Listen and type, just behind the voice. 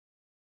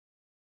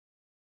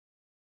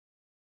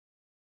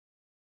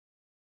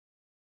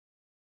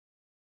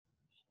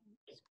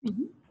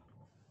Mhm.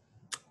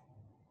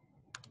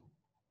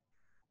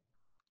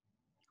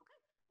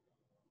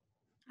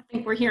 I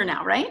think we're here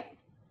now, right?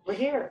 We're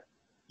here.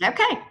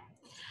 Okay.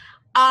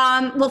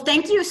 Well,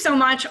 thank you so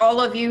much,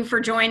 all of you, for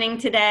joining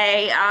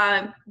today.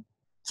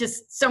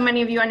 Just so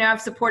many of you I know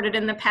have supported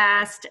in the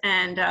past,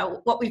 and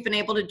what we've been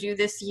able to do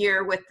this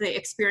year with the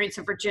experience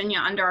of Virginia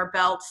under our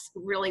belts,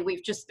 really,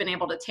 we've just been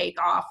able to take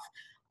off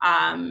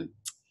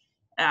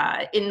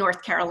in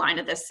North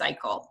Carolina this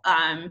cycle.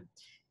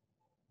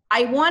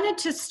 I wanted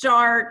to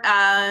start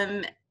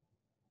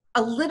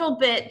a little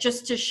bit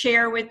just to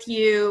share with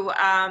you.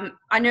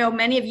 I know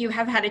many of you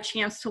have had a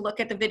chance to look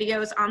at the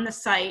videos on the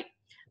site.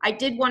 I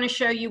did want to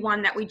show you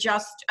one that we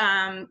just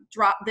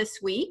dropped this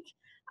week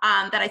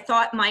that I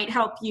thought might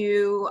help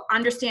you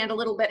understand a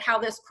little bit how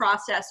this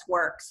process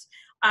works.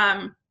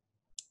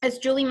 As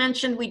Julie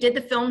mentioned, we did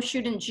the film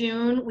shoot in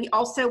June. We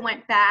also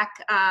went back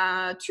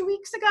 2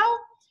 weeks ago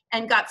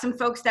and got some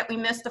folks that we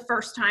missed the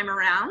first time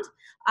around.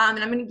 And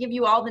I'm going to give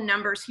you all the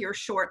numbers here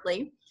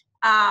shortly.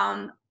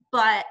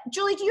 But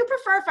Julie, do you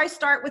prefer if I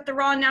start with the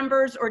raw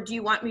numbers, or do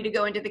you want me to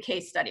go into the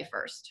case study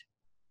first?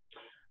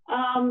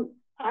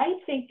 I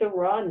think the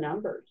raw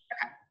numbers.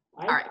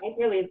 Okay. All right.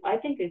 I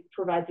think it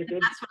provides a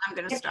good That's what I'm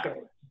going to start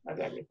with. Of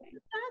everything.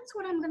 That's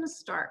what I'm going to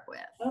start with.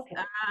 Okay.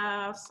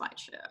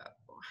 Slideshow.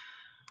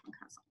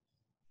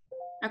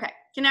 Okay.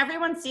 Can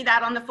everyone see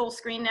that on the full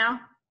screen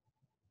now?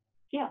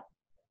 Yeah.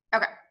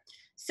 Okay.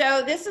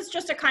 So this is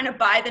just a kind of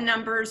by the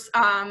numbers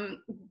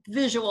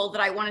visual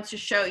that I wanted to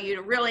show you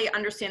to really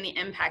understand the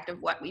impact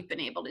of what we've been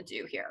able to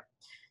do here.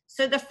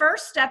 So the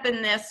first step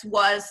in this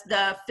was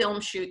the film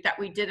shoot that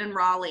we did in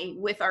Raleigh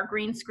with our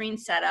green screen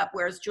setup,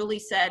 where, as Julie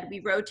said, we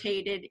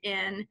rotated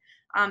in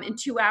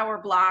 2-hour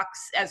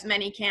blocks as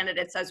many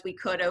candidates as we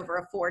could over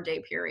a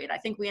 4-day period. I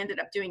think we ended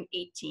up doing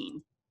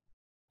 18.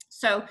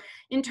 So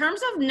in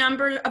terms of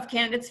number of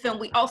candidates filmed,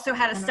 we also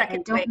had a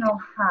second wave. I don't know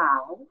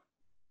how.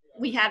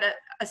 We had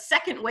a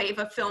second wave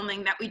of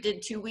filming that we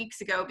did 2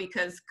 weeks ago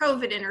because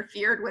COVID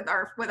interfered with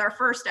our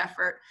first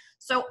effort.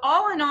 So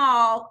all in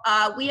all,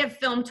 we have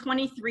filmed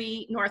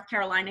 23 North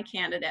Carolina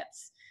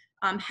candidates,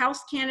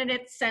 House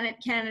candidates, Senate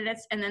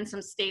candidates, and then some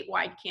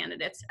statewide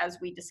candidates, as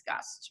we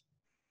discussed.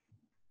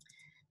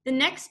 The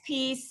next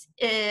piece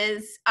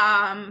is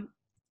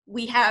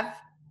we have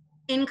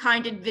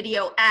in-kind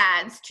video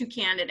ads to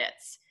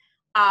candidates.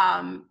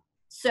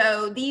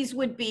 So these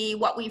would be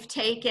what we've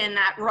taken,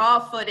 that raw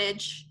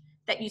footage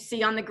that you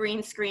see on the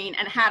green screen,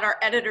 and had our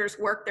editors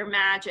work their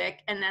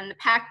magic, and then the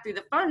PAC, through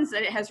the funds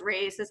that it has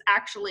raised, has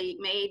actually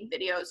made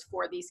videos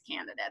for these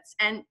candidates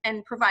and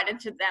provided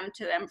to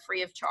them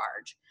free of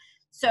charge.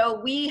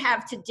 So we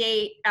have to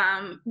date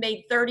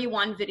made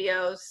 31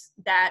 videos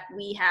that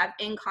we have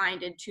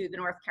in-kinded to the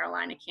North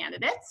Carolina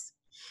candidates.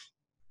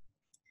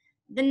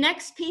 The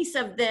next piece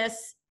of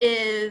this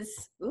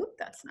is, oop,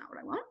 that's not what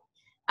I want.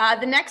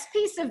 The next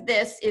piece of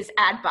this is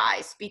ad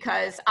buys,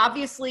 because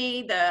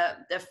obviously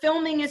the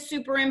filming is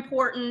super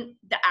important,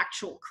 the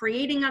actual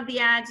creating of the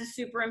ads is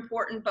super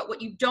important, but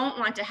what you don't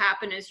want to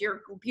happen is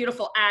your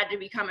beautiful ad to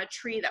become a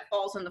tree that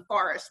falls in the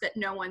forest that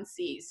no one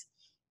sees.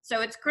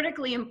 So it's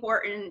critically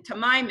important to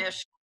my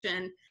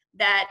mission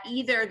that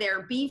either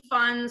there be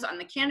funds on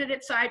the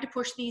candidate side to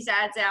push these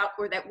ads out,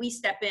 or that we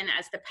step in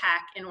as the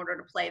PAC in order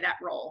to play that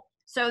role.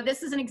 So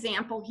this is an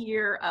example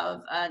here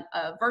of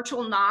a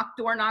virtual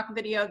door knock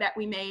video that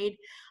we made.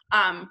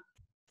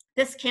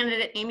 This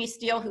candidate, Amy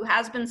Steele, who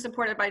has been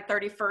supported by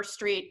 31st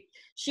Street,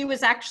 she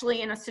was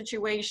actually in a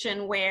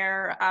situation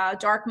where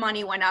dark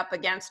money went up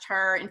against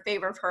her in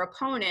favor of her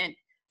opponent,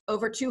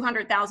 over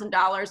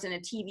 $200,000 in a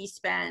TV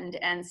spend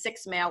and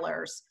 6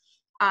 mailers.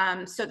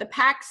 So the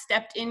PAC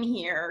stepped in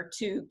here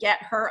to get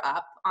her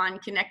up on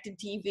connected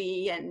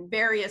TV and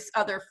various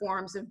other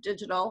forms of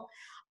digital.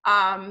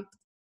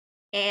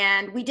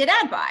 And we did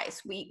ad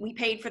buys. We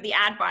paid for the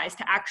ad buys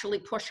to actually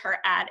push her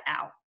ad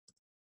out.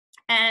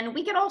 And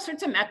we get all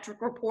sorts of metric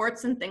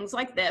reports and things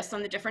like this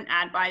on the different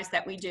ad buys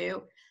that we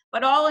do.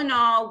 But all in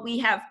all, we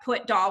have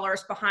put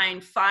dollars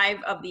behind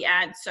 5 of the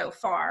ads so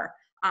far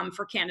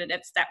for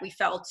candidates that we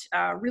felt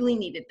really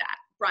needed that.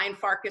 Brian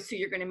Farkas, who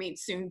you're going to meet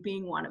soon,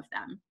 being one of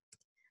them.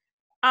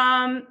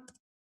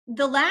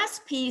 The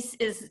last piece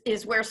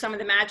is where some of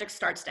the magic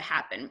starts to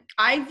happen.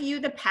 I view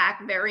the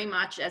PAC very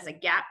much as a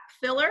gap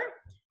filler.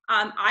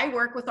 I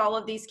work with all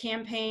of these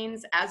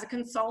campaigns as a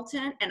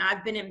consultant, and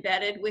I've been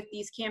embedded with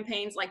these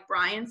campaigns like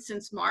Brian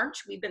since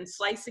March. We've been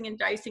slicing and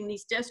dicing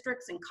these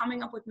districts and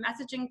coming up with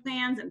messaging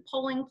plans and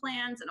polling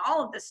plans and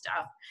all of this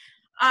stuff,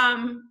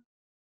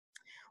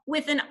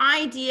 with an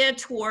idea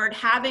toward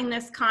having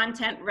this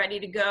content ready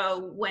to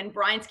go when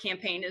Brian's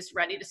campaign is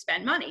ready to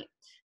spend money.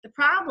 The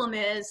problem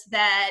is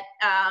that,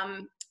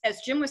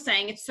 as Jim was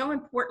saying, it's so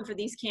important for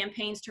these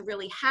campaigns to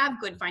really have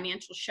good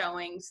financial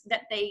showings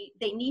that they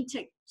need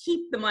to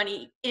keep the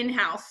money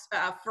in-house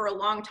for a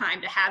long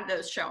time to have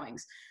those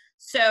showings.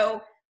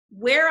 So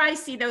where I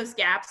see those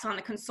gaps on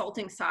the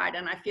consulting side,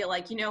 and I feel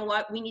like, you know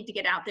what, we need to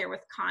get out there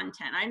with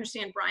content. I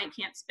understand Brian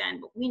can't spend,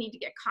 but we need to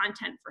get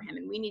content for him,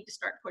 and we need to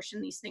start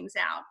pushing these things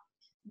out.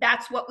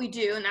 That's what we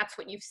do, and that's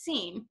what you've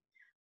seen.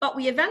 But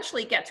we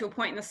eventually get to a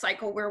point in the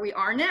cycle where we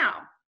are now,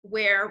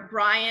 where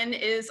Brian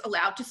is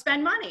allowed to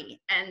spend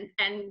money,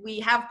 and we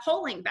have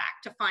polling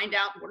back to find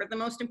out what are the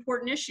most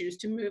important issues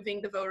to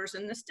moving the voters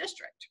in this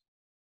district.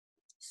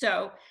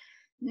 So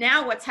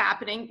now what's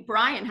happening,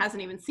 Brian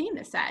hasn't even seen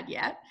this ad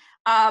yet,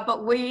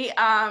 but we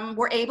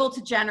were able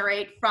to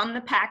generate from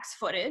the PAC's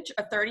footage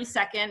a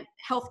 30-second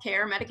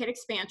healthcare Medicaid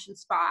expansion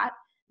spot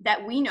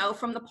that we know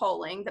from the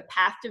polling, the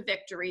path to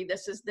victory.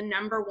 This is the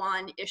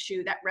 #1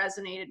 issue that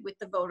resonated with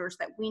the voters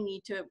that we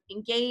need to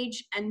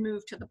engage and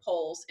move to the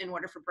polls in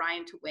order for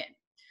Brian to win.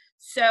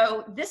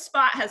 So this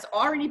spot has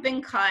already been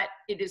cut.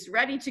 It is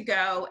ready to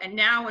go. And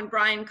now when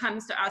Brian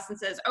comes to us and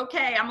says,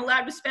 okay, I'm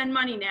allowed to spend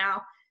money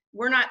now,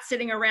 we're not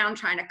sitting around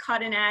trying to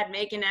cut an ad,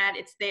 make an ad.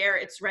 It's there,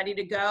 it's ready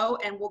to go,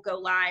 and we'll go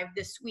live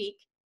this week.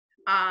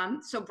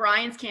 So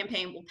Brian's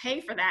campaign will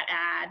pay for that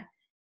ad,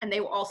 and they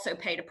will also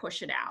pay to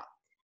push it out.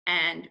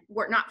 And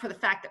were it not for the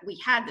fact that we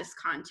had this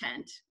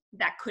content,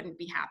 that couldn't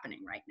be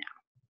happening right now.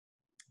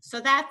 So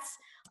that's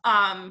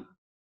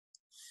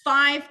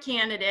 5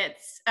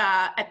 candidates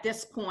at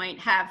this point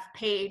have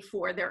paid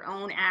for their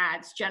own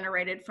ads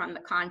generated from the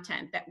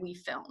content that we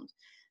filmed.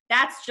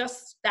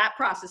 That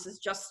process is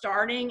just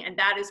starting, and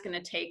that is going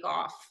to take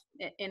off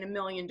in a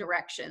million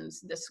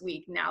directions this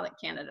week now that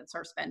candidates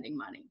are spending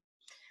money.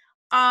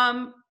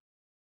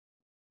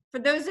 For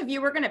those of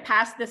you, we're going to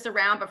pass this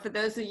around, but for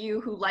those of you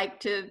who like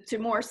to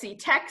more see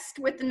text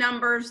with the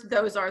numbers,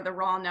 those are the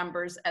raw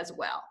numbers as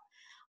well.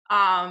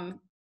 And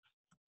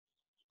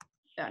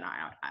I'm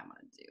going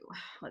to do,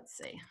 let's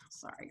see.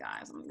 Sorry,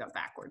 guys. I'm going to go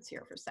backwards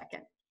here for a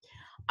second.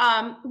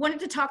 Wanted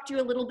to talk to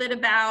you a little bit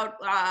about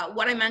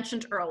what I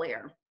mentioned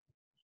earlier,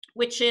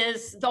 which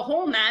is the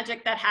whole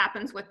magic that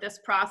happens with this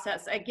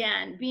process.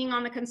 Again, being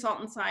on the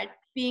consultant side,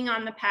 being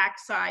on the PAC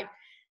side,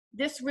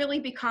 this really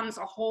becomes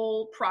a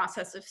whole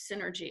process of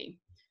synergy.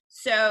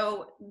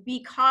 So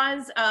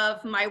because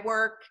of my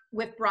work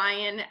with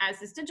Brian as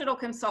his digital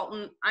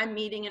consultant, I'm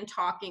meeting and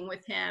talking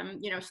with him,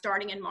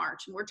 starting in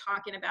March, and we're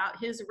talking about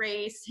his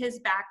race, his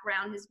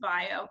background, his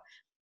bio.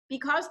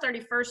 Because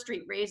 31st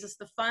Street raises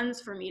the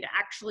funds for me to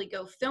actually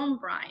go film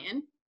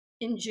Brian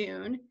in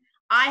June,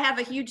 I have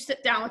a huge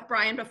sit down with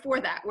Brian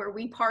before that, where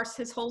we parse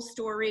his whole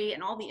story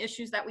and all the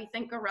issues that we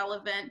think are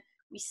relevant.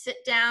 We sit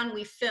down,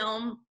 we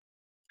film,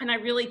 and I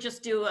really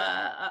just do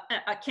a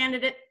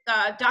candidate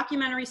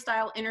documentary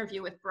style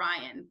interview with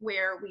Brian,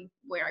 where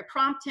I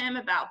prompt him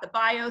about the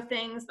bio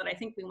things that I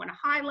think we want to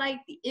highlight,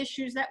 the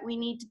issues that we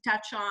need to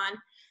touch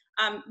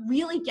on,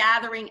 really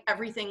gathering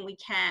everything we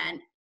can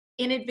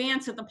in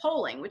advance of the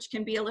polling, which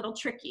can be a little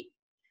tricky.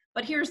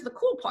 But here's the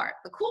cool part.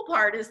 The cool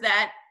part is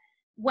that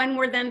when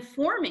we're then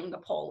forming the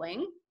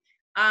polling,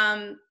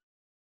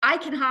 I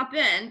can hop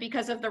in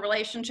because of the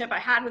relationship I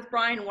had with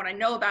Brian and what I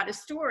know about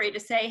his story to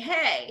say,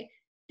 hey,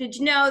 did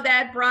you know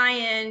that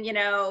Brian,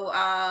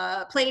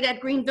 played at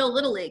Greenville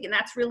Little League, and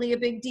that's really a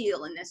big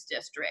deal in this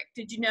district?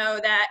 Did you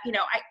know that,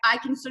 I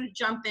can sort of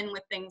jump in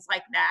with things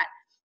like that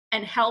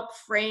and help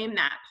frame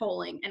that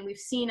polling. And we've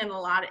seen in a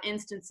lot of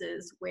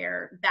instances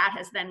where that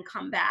has then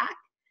come back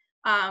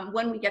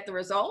when we get the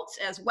results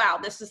as, wow,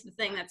 this is the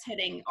thing that's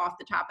hitting off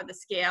the top of the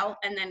scale.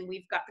 And then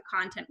we've got the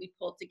content we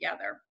pulled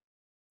together.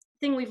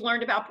 The thing we've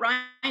learned about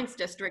Brian's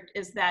district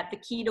is that the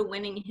key to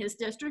winning his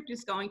district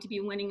is going to be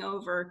winning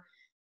over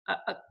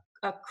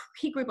a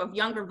key group of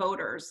younger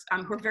voters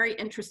who are very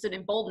interested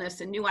in boldness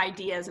and new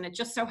ideas. And it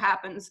just so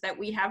happens that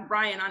we have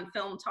Brian on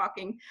film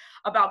talking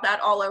about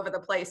that all over the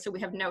place. So we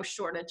have no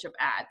shortage of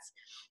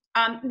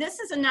ads. This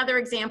is another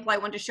example I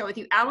want to show with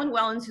you. Alan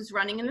Wellens, who's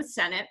running in the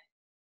Senate.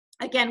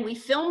 Again, we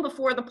film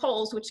before the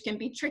polls, which can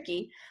be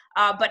tricky,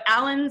 but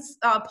Alan's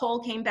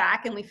poll came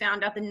back and we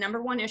found out the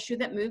 #1 issue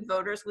that moved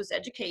voters was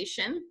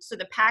education. So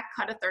the PAC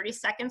cut a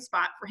 30-second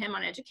spot for him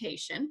on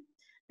education.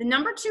 The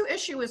 #2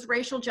 issue is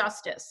racial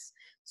justice.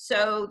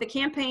 So the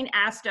campaign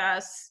asked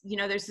us,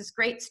 there's this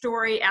great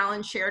story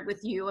Alan shared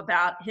with you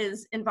about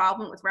his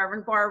involvement with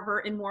Reverend Barber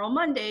in Moral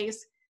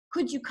Mondays.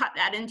 Could you cut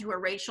that into a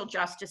racial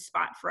justice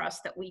spot for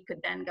us that we could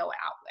then go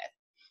out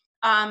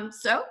with?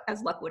 So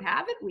as luck would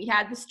have it, we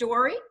had the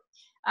story.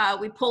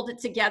 We pulled it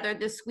together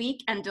this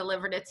week and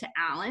delivered it to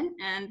Alan,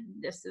 and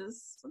this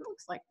is what it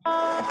looks like.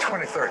 In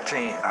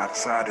 2013, I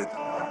decided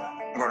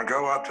I'm going to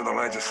go up to the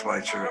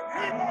legislature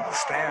and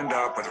stand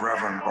up with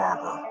Reverend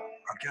Barber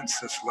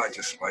against this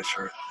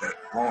legislature that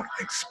won't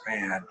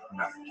expand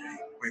Medicaid.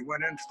 We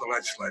went into the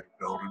legislative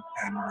building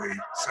and we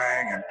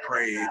sang and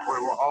prayed.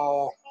 We were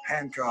all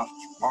handcuffed,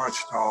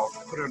 marched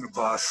off, put in a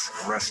bus,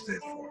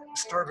 arrested for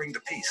disturbing the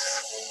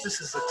peace.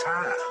 This is the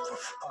time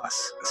for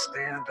us to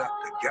stand up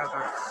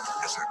together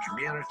as a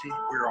community.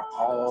 We're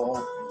all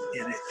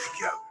in it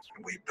together,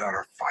 and we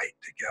better fight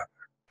together.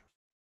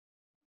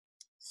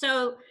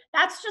 So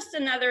that's just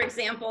another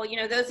example.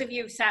 Those of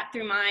you who've sat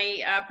through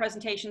my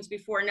presentations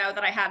before know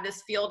that I have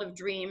this field of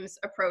dreams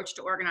approach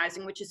to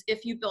organizing, which is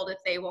if you build it,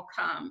 they will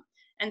come.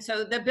 And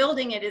so the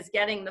building it is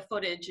getting the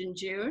footage in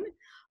June.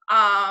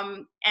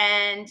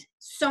 And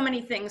so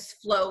many things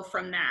flow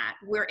from that.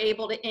 We're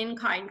able to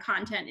in-kind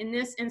content. In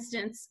this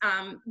instance,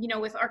 you know,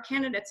 with our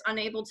candidates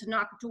unable to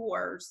knock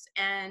doors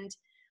and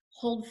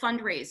hold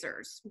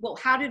fundraisers. Well,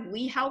 how did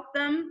we help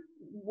them?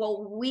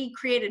 Well, we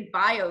created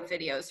bio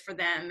videos for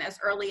them as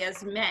early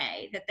as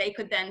May that they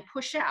could then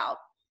push out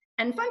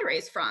and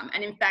fundraise from,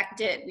 and in fact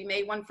did. We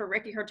made one for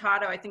Ricky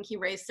Hurtado. I think he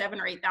raised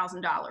 $7,000 or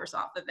 $8,000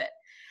 off of it.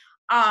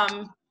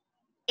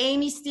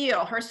 Amy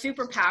Steele, her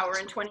superpower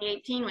in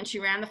 2018 when she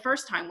ran the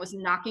first time was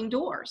knocking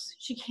doors.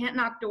 She can't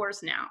knock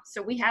doors now.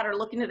 So we had her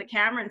look into the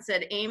camera and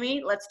said,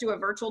 Amy, let's do a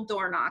virtual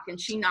door knock. And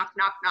she knocked,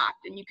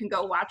 and you can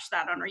go watch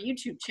that on our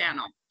YouTube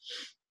channel.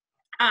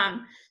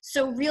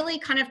 So really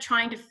kind of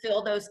trying to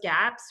fill those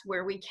gaps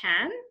where we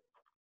can.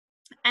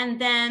 And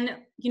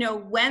then, you know,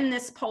 when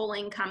this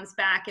polling comes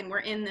back and we're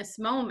in this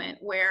moment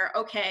where,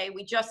 okay,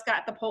 we just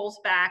got the polls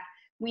back,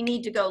 we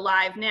need to go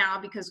live now,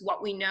 because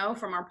what we know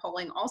from our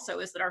polling also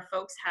is that our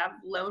folks have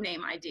low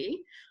name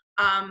ID.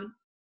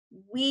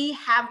 We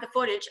have the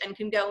footage and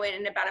can go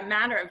in about a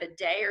matter of a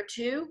day or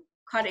two,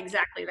 cut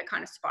exactly the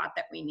kind of spot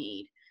that we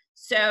need.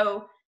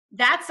 So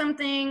that's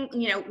something,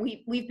 you know,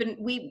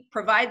 we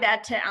provide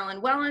that to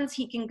Alan Wellens.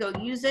 He can go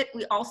use it.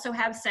 We also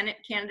have Senate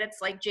candidates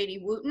like J.D.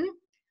 Wooten,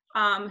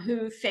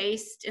 who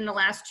faced in the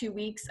last 2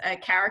 weeks a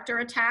character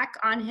attack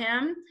on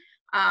him.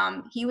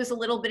 He was a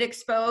little bit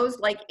exposed,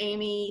 like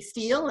Amy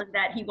Steele, in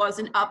that he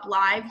wasn't up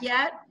live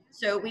yet.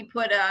 So we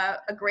put a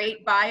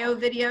great bio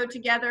video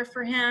together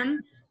for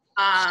him,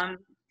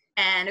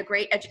 and a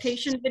great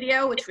education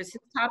video, which was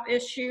his top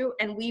issue.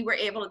 And we were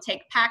able to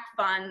take PAC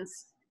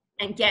funds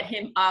and get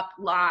him up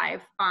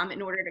live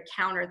in order to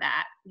counter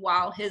that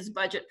while his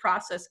budget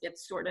process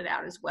gets sorted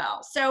out as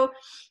well. So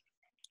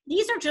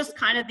these are just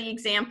kind of the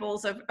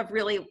examples of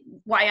really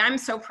why I'm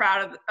so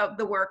proud of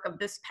the work of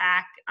this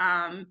PAC.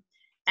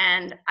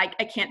 And I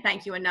can't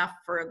thank you enough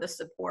for the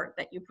support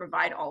that you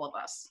provide all of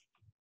us.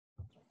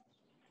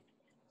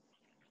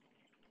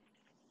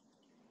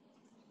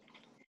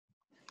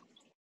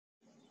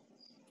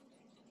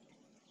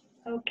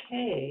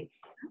 Okay.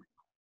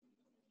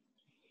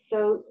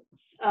 So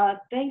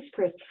thanks,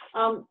 Chris.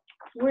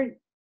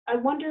 I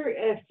wonder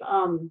if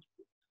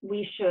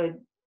we should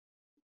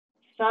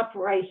stop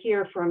right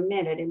here for a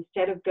minute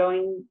instead of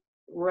going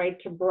right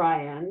to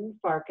Brian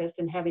Farkas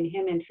and having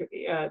him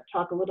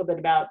talk a little bit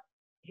about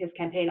his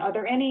campaign. Are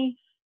there any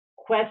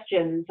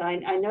questions?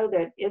 I know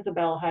that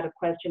Isabel had a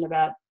question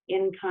about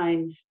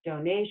in-kind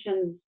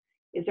donations.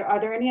 Are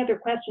there any other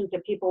questions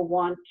that people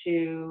want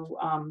to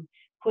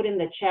put in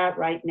the chat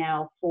right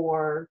now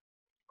for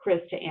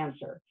Chris to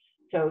answer?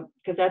 So,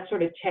 because that's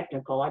sort of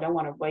technical, I don't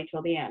want to wait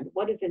till the end.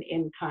 What is an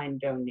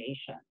in-kind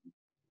donation,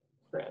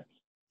 Chris?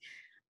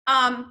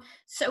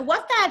 So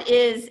what that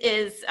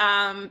is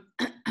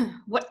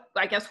what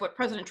I guess what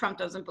President Trump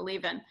doesn't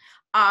believe in.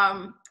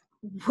 I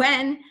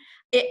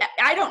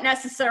don't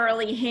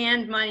necessarily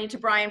hand money to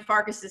Brian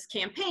Farkas's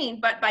campaign,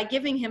 but by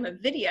giving him a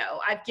video,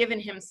 I've given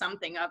him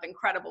something of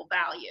incredible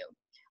value.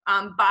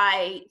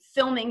 By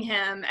filming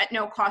him at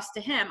no cost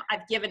to him,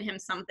 I've given him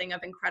something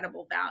of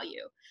incredible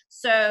value.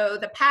 So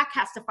the PAC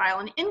has to file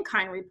an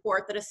in-kind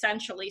report that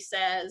essentially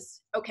says,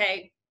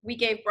 okay, we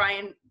gave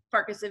Brian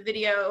Farkas a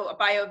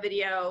bio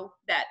video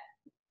that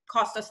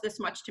cost us this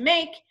much to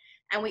make,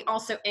 and we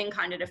also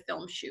in-kinded a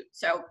film shoot.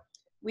 So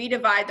we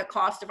divide the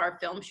cost of our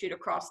film shoot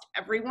across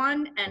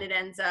everyone, and it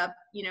ends up,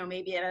 you know,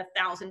 maybe at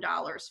 $1,000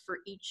 for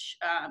each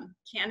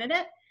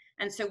candidate.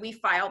 And so we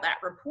file that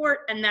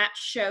report, and that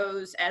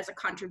shows as a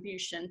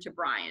contribution to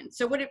Brian.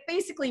 So what it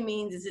basically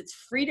means is it's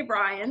free to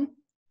Brian,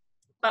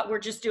 but we're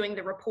just doing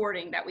the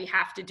reporting that we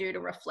have to do to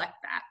reflect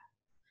that.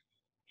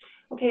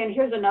 Okay, and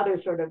here's another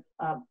sort of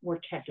more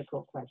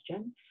technical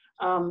question.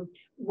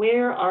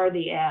 Where are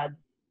the ads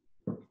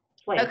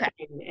placed? Okay.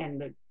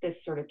 And this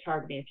sort of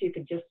targeting? If you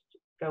could just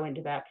go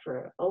into that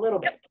for a little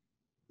bit.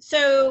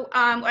 So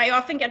I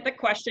often get the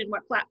question,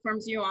 what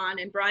platforms are you on?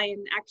 And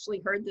Brian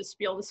actually heard this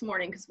spiel this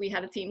morning because we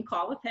had a team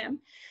call with him.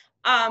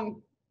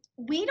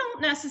 We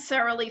don't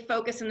necessarily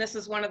focus, and this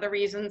is one of the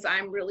reasons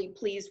I'm really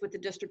pleased with the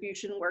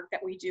distribution work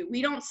that we do.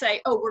 We don't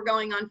say, oh, we're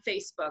going on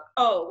Facebook.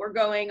 Oh, we're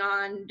going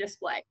on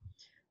display.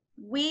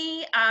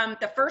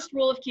 The first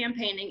rule of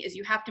campaigning is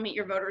you have to meet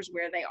your voters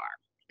where they are.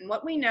 And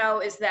what we know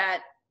is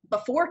that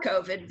before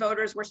COVID,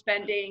 voters were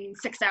spending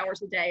 6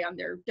 hours a day on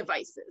their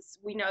devices.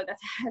 We know that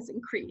has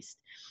increased.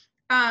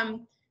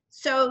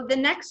 So the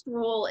next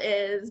rule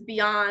is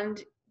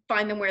beyond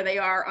find them where they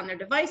are on their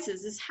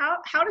devices is how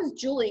does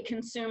Julie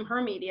consume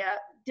her media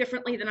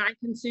differently than I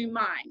consume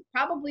mine?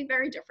 Probably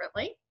very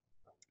differently.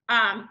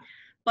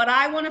 But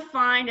I want to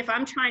find, if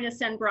I'm trying to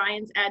send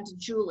Brian's ad to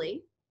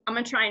Julie, I'm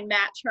going to try and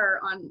match her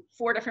on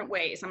 4 different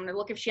ways. I'm going to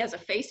look if she has a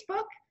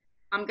Facebook.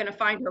 I'm going to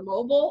find her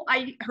mobile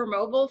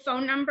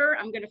phone number.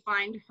 I'm going to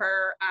find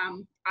her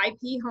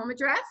IP home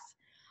address.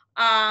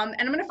 And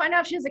I'm going to find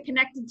out if she has a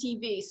connected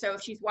TV. So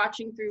if she's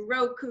watching through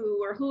Roku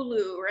or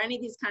Hulu or any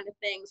of these kind of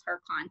things,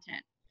 her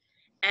content.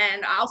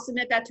 And I'll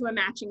submit that to a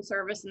matching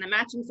service, and the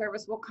matching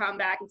service will come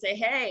back and say,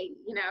 hey,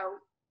 you know,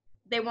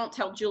 they won't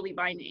tell Julie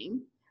by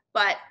name,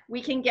 But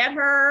we can get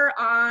her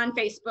on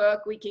Facebook,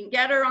 we can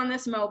get her on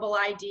this mobile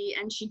ID,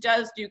 and she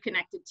does do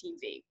connected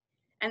TV.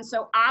 And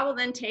so I will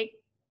then take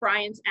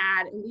Brian's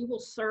ad and we will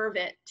serve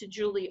it to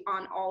Julie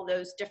on all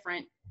those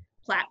different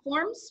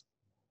platforms.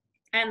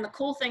 And the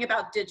cool thing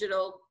about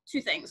digital,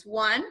 two things.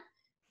 One,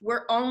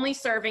 we're only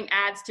serving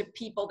ads to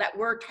people that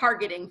we're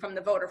targeting from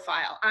the voter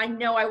file. I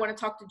know I want to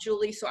talk to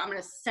Julie, so I'm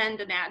going to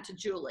send an ad to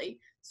Julie.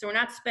 So we're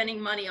not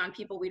spending money on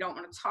people we don't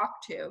want to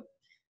talk to.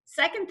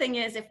 Second thing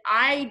is, if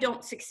I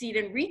don't succeed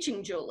in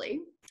reaching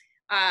Julie,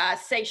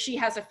 say she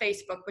has a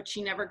Facebook, but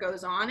she never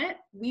goes on it,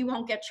 we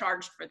won't get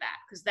charged for that,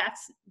 because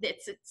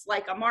it's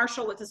like a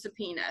marshal with a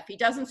subpoena. If he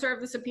doesn't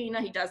serve the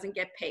subpoena, he doesn't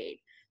get paid.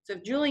 So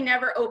if Julie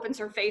never opens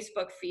her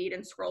Facebook feed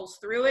and scrolls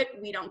through it,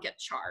 we don't get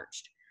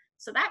charged.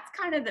 So that's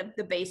kind of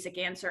the basic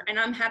answer. And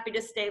I'm happy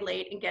to stay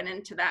late and get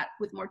into that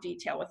with more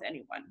detail with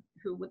anyone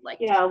who would like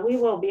to. We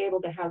will be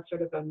able to have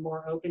sort of a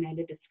more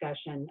open-ended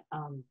discussion.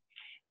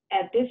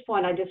 At this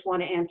point, I just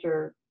want to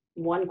answer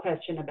one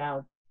question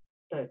about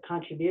the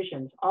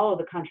contributions. All of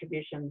the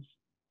contributions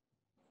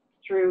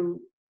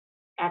through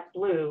Act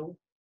Blue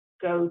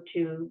go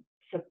to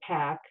the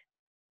PAC.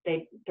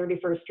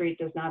 31st Street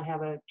does not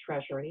have a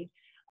treasury.